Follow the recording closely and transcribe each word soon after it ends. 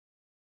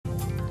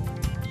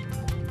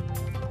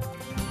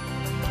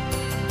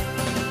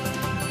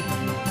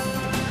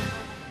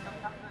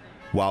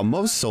While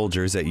most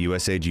soldiers at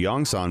USAG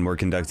Yongsan were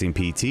conducting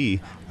PT,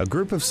 a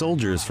group of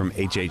soldiers from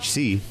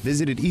HHC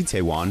visited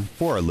Itaewon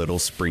for a little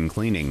spring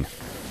cleaning.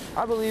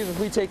 I believe if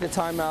we take the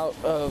time out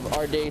of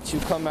our day to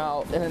come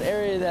out in an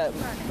area that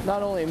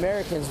not only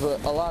Americans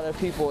but a lot of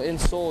people in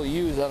Seoul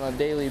use on a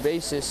daily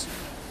basis,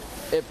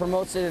 it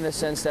promotes it in a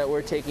sense that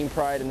we're taking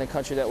pride in the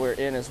country that we're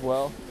in as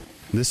well.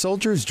 The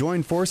soldiers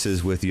joined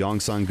forces with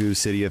Yongsan-gu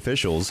city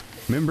officials,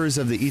 members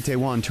of the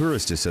Itaewon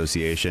Tourist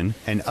Association,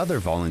 and other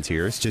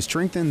volunteers to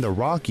strengthen the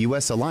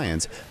ROK-US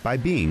alliance by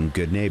being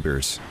good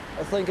neighbors.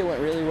 I think it went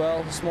really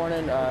well this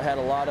morning. Had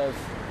a lot of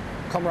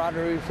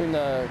camaraderie between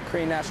the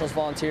Korean Nationalist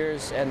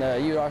volunteers and the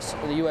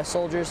US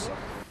soldiers.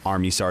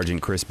 Army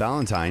Sergeant Chris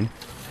Ballentine,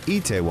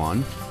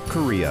 Itaewon,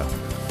 Korea.